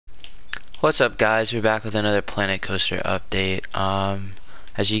What's up, guys? We're back with another Planet Coaster update.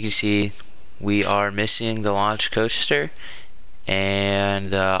 As you can see, we are missing the launch coaster and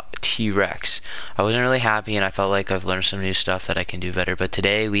the T-Rex. I wasn't really happy, and I felt like I've learned some new stuff that I can do better. But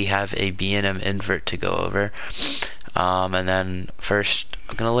today we have a B&M invert to go over. And then first,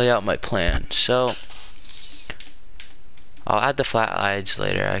 I'm gonna lay out my plan. So I'll add the flat rides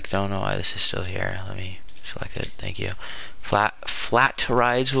later. I don't know why this is still here. Let me select it. Thank you. Flat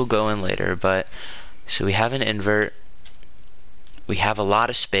rides will go in later, but so we have an invert. We have a lot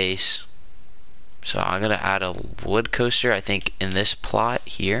of space. So I'm gonna add a wood coaster. I think in this plot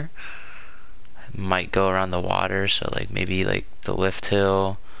here. Might go around the water, so like maybe like the lift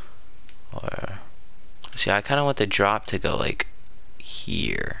hill, or see, I kind of want the drop to go like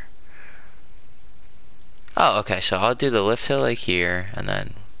here. Oh, okay, so I'll do the lift hill like here, and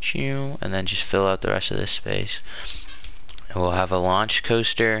then just fill out the rest of this space. And we'll have a launch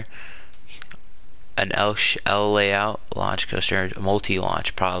coaster, an L layout launch coaster,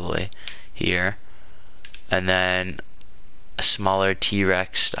 multi-launch probably here, and then a smaller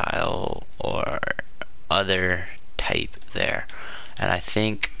T-Rex style or other type there. And I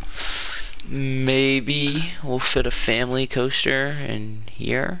think maybe we'll fit a family coaster in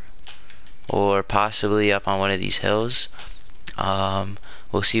here, or possibly up on one of these hills.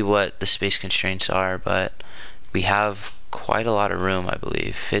 We'll see what the space constraints are, but we have quite a lot of room, I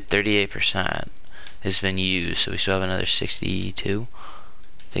believe. 38% has been used, so we still have another 62.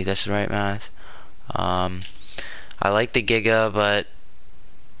 I think that's the right math. I like the Giga, but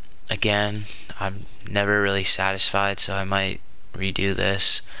again, I'm never really satisfied, so I might redo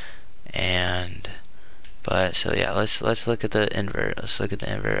this. So yeah, let's look at the invert.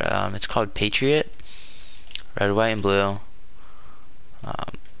 It's called Patriot, red, white, and blue.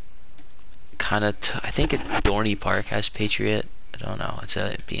 I think it's Dorney Park has Patriot. I don't know. It's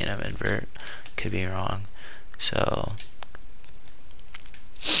a B&M invert. Could be wrong. So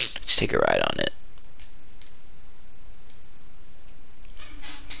let's take a ride on it.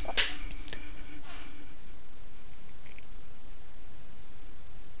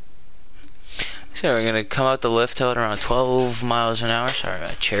 So we're gonna come out the lift hill at around 12 miles an hour. Sorry,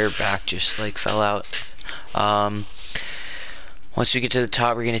 my chair back just like fell out. Once we get to the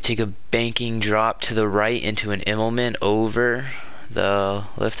top, we're gonna take a banking drop to the right into an Immelman over the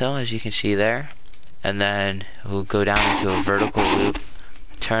lift hill, as you can see there, and then we'll go down into a vertical loop,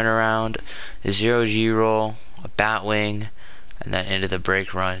 turn around, a 0G roll, a bat wing, and then into the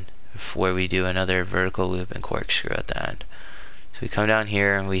brake run, where we do another vertical loop and corkscrew at the end. So we come down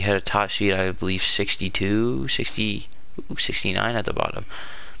here and we hit a top speed, I believe 69 at the bottom,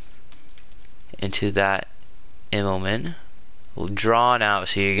 into that Immelman. Drawn out,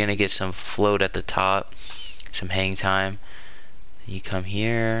 so you're gonna get some float at the top, some hang time. You come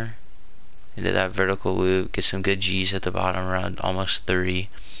here into that vertical loop, get some good G's at the bottom, around almost 30.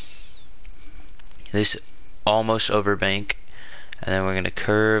 This almost overbank, and then we're gonna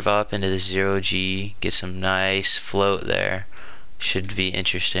curve up into the 0G, get some nice float there. Should be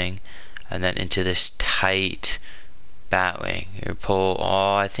interesting. And then into this tight batwing. You pull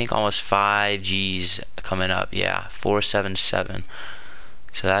I think almost 5 G's coming up. Yeah, 477.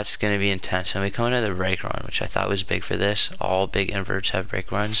 So that's going to be intense. And we come into the brake run, which I thought was big for this. All big inverts have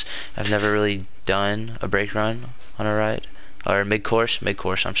brake runs. I've never really done a brake run on a ride, or mid-course.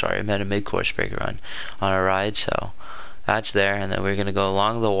 I'm sorry, I meant a mid-course brake run on a ride. So that's there. And then we're going to go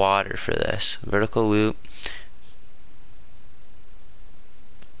along the water for this vertical loop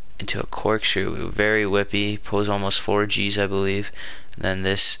into a corkscrew, very whippy, pulls almost 4 G's, I believe, and then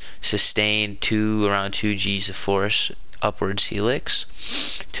this sustained around 2 G's of force upwards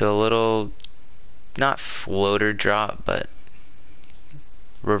helix to a little, not floater drop, but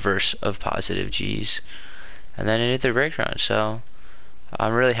reverse of positive G's, and then into the brake run. So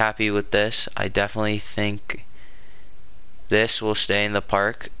I'm really happy with this. I definitely think this will stay in the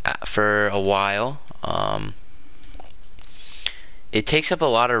park for a while. It takes up a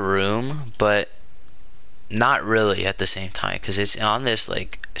lot of room, but not really at the same time, because it's on this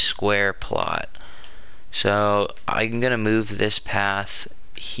like square plot. So I'm gonna move this path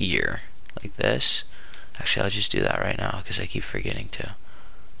here like this. Actually, I'll just do that right now because I keep forgetting to,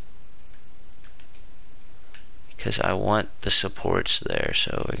 because I want the supports there.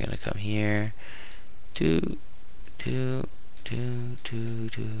 So we're gonna come here,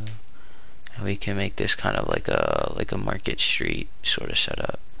 and we can make this kind of like a Market Street sort of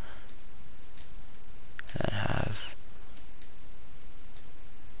setup, and then have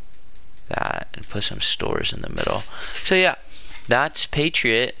that and put some stores in the middle. So yeah, that's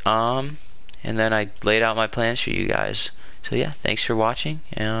Patriot. And then I laid out my plans for you guys. So yeah, thanks for watching,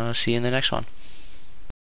 and I'll see you in the next one.